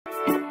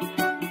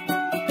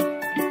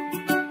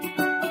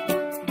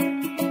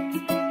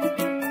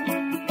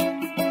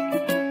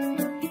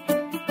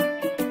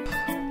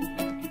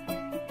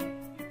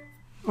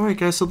Alright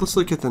guys, so let's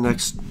look at the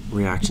next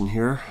reaction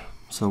here.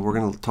 So we're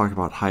going to talk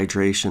about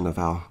hydration of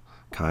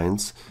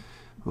alkynes.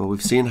 Well,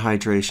 we've seen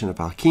hydration of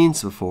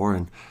alkenes before,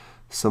 and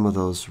some of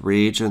those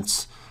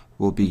reagents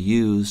will be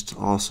used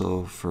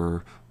also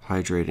for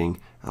hydrating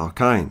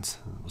alkynes.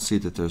 We'll see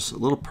that there's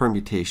little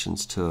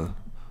permutations to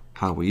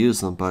how we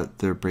use them, but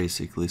they're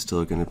basically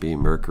still going to be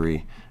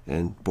mercury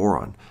and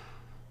boron.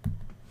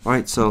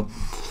 Alright, so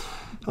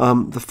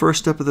the first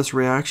step of this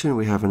reaction,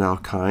 we have an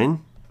alkyne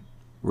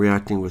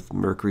reacting with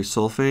mercury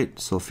sulfate,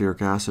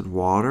 sulfuric acid,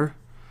 water,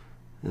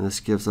 and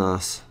this gives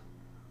us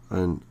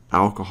an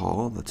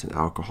alcohol. That's an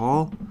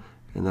alcohol,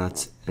 and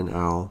that's an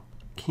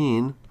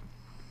alkene,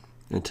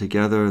 and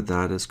together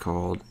that is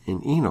called an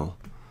enol.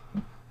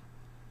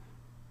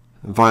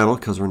 Vinyl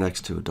because we're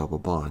next to a double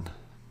bond.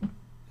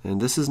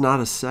 And this is not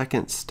a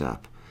second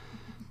step.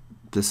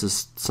 This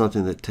is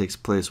something that takes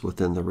place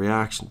within the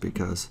reaction,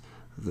 because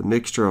the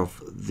mixture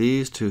of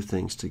these two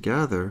things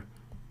together,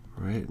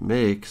 right,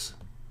 makes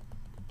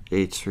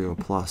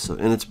H3O+. So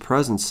in its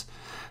presence,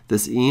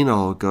 this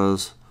enol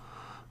goes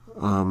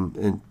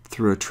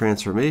through a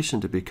transformation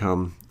to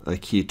become a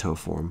keto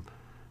form.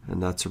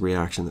 And that's a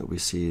reaction that we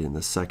see in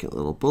the second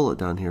little bullet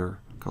down here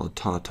called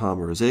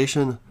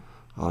tautomerization,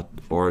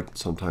 or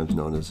sometimes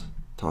known as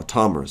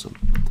tautomerism.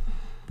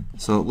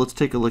 So let's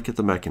take a look at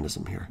the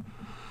mechanism here.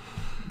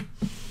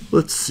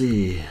 Let's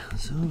see.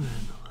 Zoom in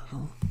a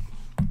little.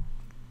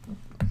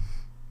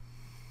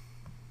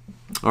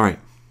 All right.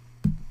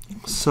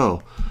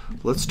 So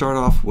let's start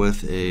off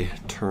with a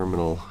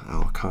terminal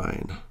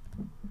alkyne.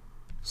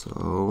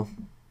 So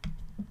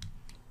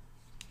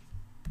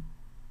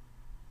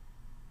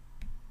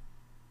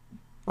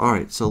all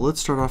right, so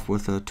let's start off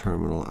with a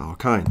terminal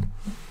alkyne.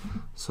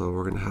 So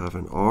we're going to have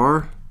an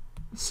R,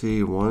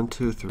 C, 1,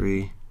 2,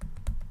 3,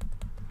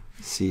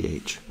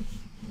 CH.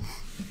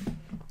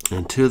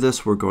 And to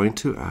this we're going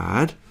to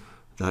add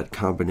that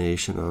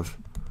combination of,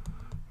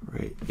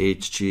 right,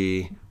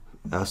 HgSO4,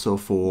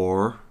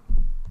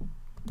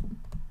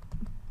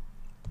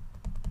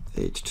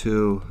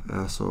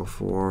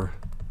 H2SO4,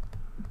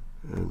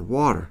 and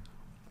water.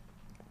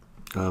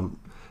 The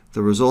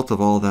result of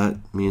all that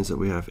means that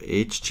we have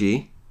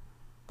Hg,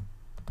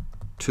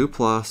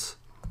 2+,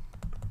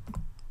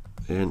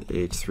 and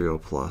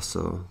H3O+.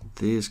 So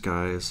these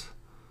guys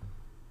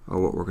are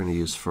what we're going to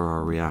use for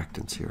our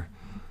reactants here.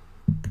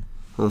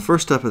 Well, the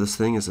first step of this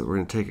thing is that we're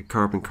going to take a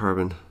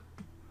carbon-carbon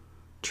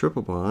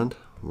triple bond,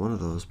 one of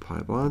those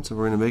pi bonds, and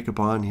we're going to make a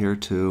bond here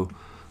to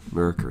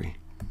mercury.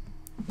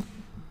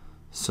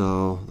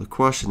 So the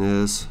question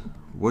is,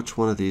 which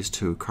one of these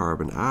two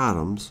carbon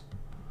atoms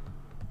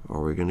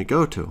are we going to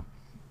go to?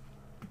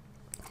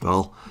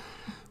 Well,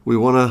 we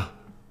want to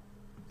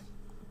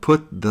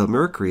put the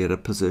mercury at a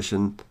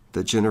position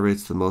that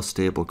generates the most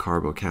stable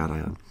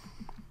carbocation.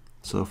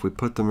 So if we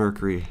put the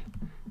mercury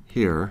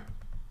here,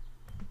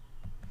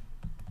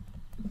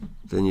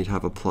 then you'd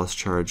have a plus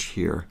charge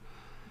here,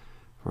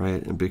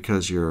 right? And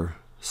because you're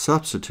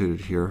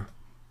substituted here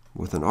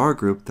with an R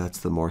group, that's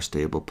the more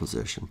stable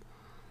position.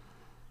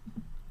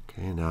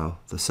 Okay, now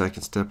the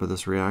second step of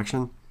this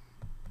reaction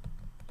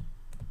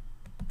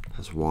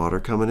has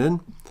water coming in.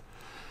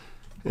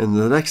 And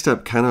the next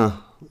step kind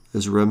of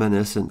is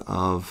reminiscent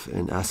of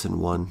an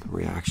SN1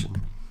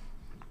 reaction.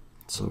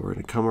 So we're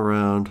going to come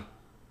around,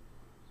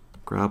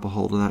 grab a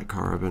hold of that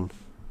carbon.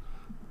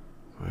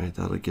 Right,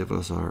 that'll give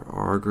us our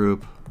R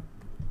group,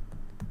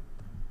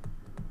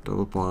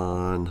 double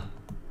bond,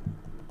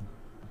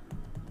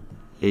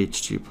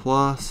 Hg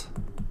plus,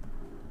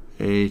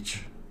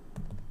 H,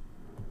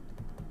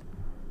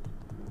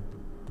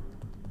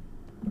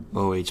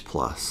 OH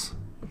plus.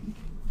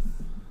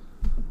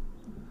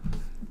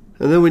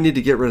 And then we need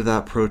to get rid of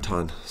that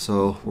proton.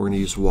 So we're going to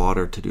use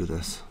water to do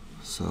this.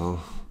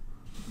 So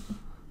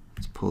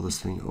let's pull this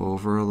thing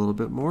over a little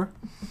bit more.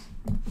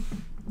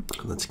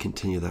 Let's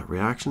continue that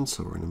reaction.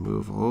 So we're going to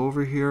move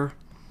over here.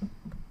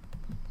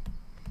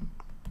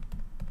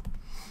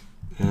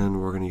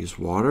 And we're going to use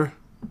water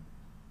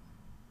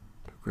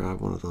to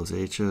grab one of those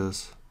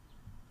H's.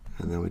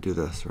 And then we do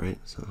this, right?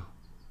 So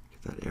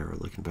get that arrow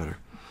looking better.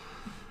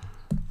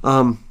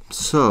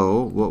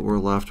 So what we're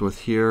left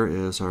with here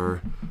is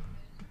our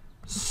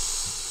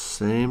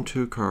same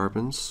two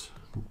carbons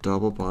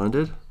double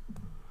bonded,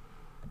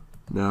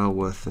 now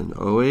with an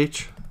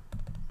OH,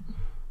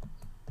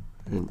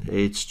 an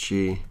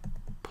Hg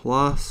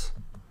plus,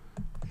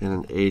 and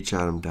an H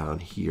atom down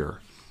here.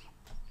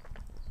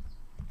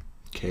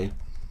 Okay.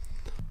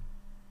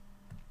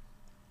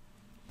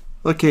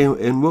 Okay,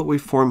 and what we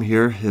form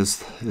here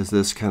is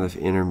this kind of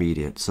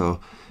intermediate. So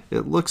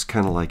it looks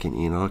kind of like an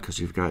enol because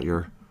you've got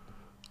your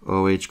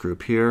OH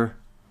group here,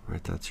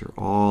 right? That's your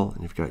all,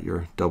 and you've got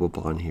your double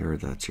bond here.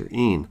 That's your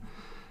ene.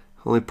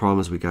 Only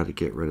problem is we got to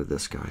get rid of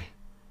this guy.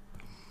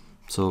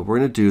 So we're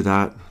going to do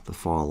that the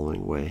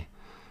following way.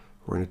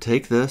 We're going to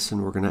take this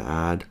and we're going to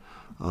add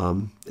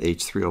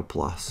H3O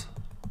plus.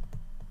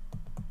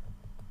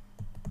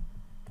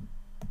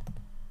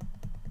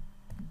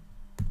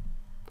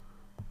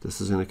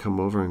 This is going to come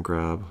over and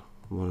grab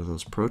one of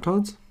those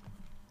protons.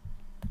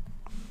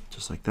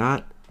 just like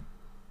that.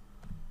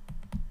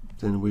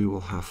 Then we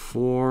will have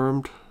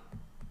formed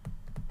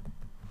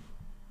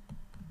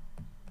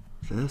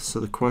this. So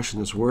the question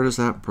is, where does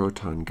that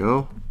proton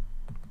go?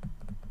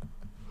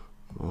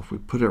 Well, if we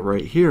put it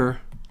right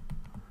here,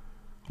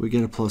 we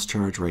get a plus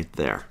charge right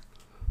there.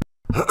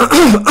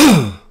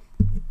 Right,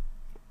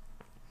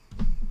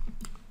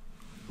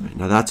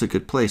 now that's a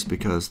good place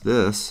because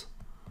this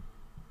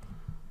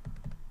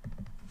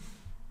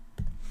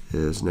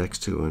is next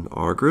to an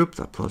R group,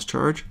 that plus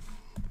charge.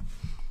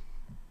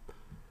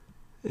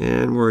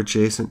 And we're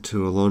adjacent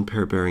to a lone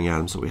pair bearing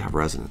atom, so we have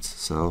resonance.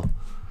 So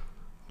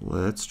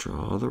let's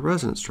draw the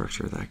resonance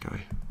structure of that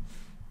guy.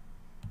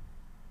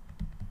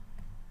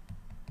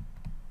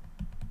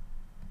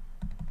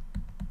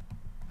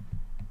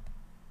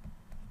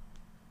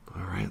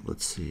 All right,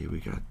 let's see. We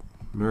got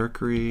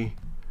mercury,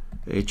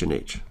 H and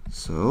H.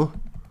 So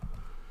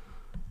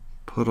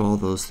put all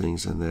those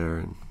things in there,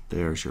 and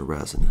there's your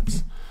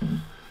resonance.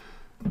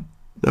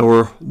 Now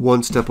we're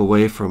one step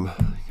away from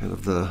kind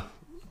of the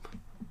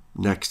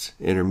next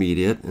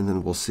intermediate, and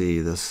then we'll see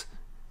this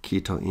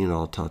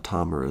keto-enol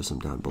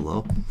tautomerism down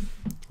below.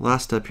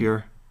 Last step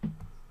here,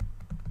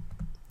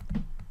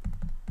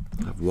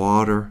 I have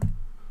water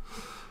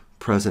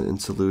present in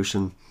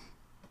solution.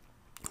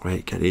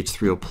 Right, got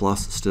H3O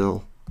plus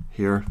still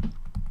here.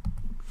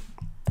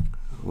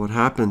 What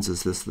happens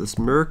is this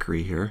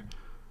mercury here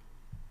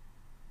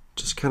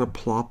just kind of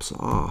plops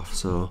off.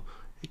 So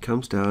it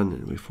comes down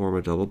and we form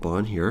a double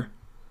bond here,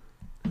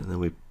 and then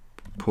we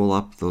pull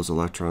up those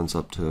electrons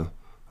up to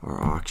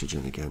our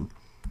oxygen again.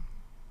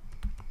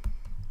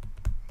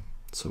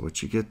 So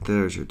what you get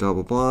there is your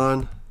double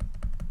bond,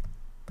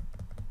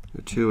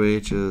 your two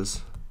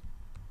H's,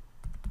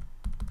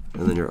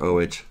 and then your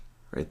OH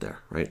right there,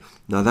 right?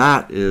 Now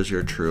that is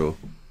your true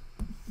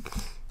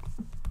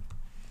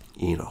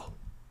enol,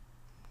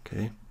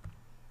 okay?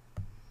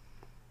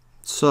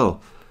 So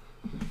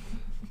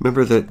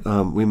remember that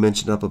we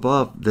mentioned up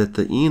above that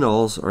the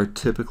enols are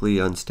typically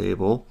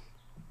unstable.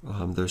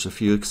 There's a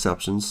few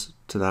exceptions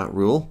to that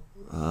rule,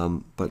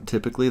 but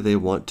typically they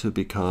want to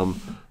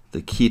become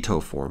the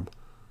keto form.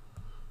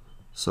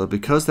 So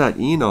because that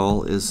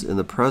enol is in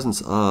the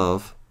presence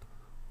of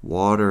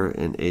water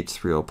and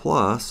H3O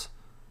plus,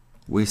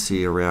 we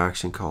see a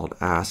reaction called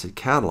acid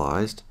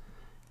catalyzed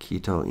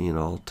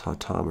keto-enol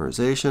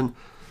tautomerization,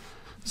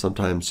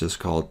 sometimes just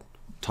called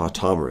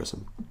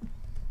tautomerism.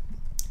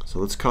 So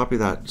let's copy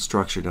that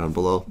structure down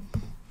below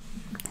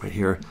right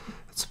here.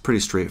 It's a pretty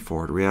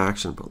straightforward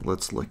reaction, but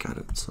let's look at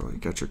it. So you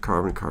got your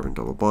carbon-carbon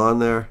double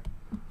bond there.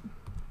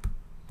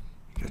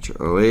 You got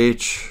your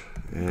OH,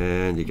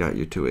 and you got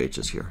your two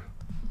H's here.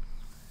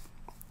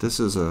 This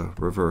is a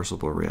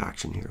reversible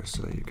reaction here.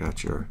 So you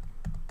got your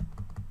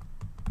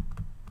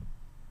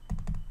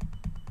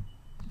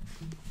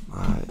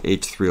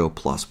H3O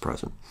plus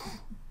present.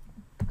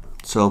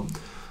 So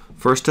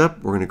first step,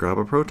 we're going to grab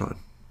a proton.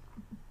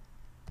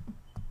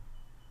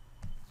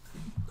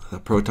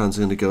 That proton's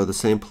going to go to the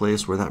same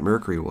place where that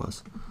mercury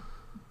was.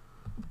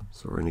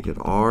 So we're going to get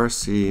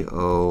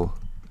RCOH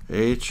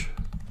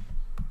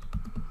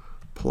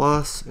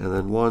plus, and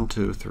then 1,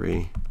 2,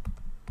 3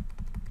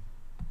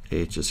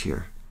 H's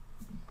here.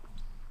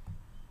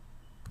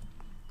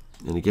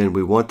 And again,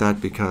 we want that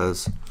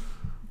because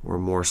we're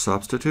more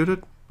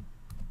substituted,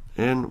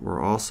 and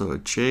we're also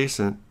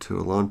adjacent to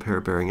a lone pair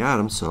bearing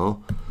atom,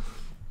 so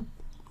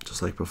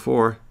just like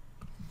before,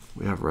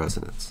 we have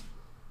resonance.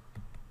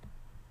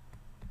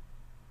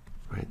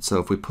 Right, so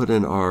if we put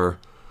in our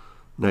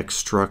next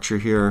structure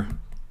here,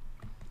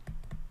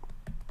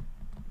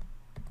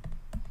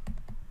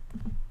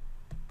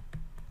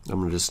 I'm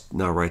going to just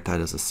now write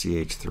that as a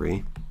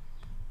CH3.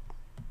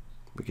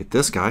 We get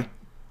this guy,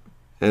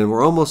 and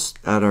we're almost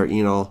at our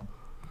enol.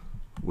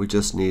 We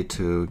just need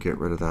to get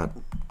rid of that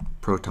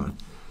proton.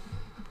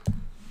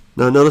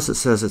 Now notice it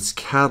says it's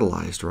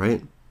catalyzed,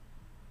 right?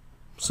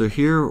 So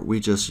here we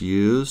just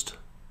used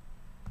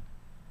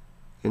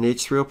an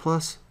H3O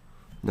plus.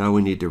 Now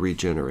we need to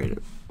regenerate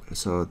it.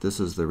 So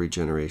this is the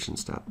regeneration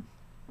step.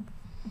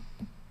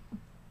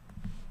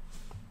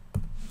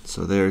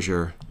 So there's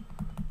your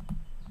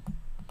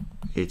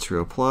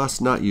H3O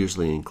plus, not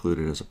usually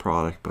included as a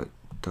product, but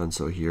done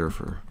so here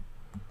for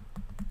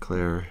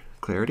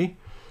clarity.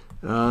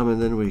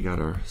 And then we got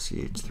our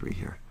CH3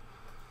 here.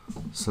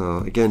 So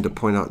again, to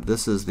point out,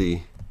 this is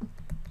the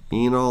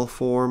enol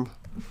form,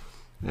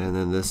 and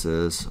then this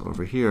is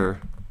over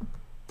here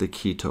the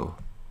keto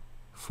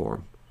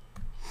form.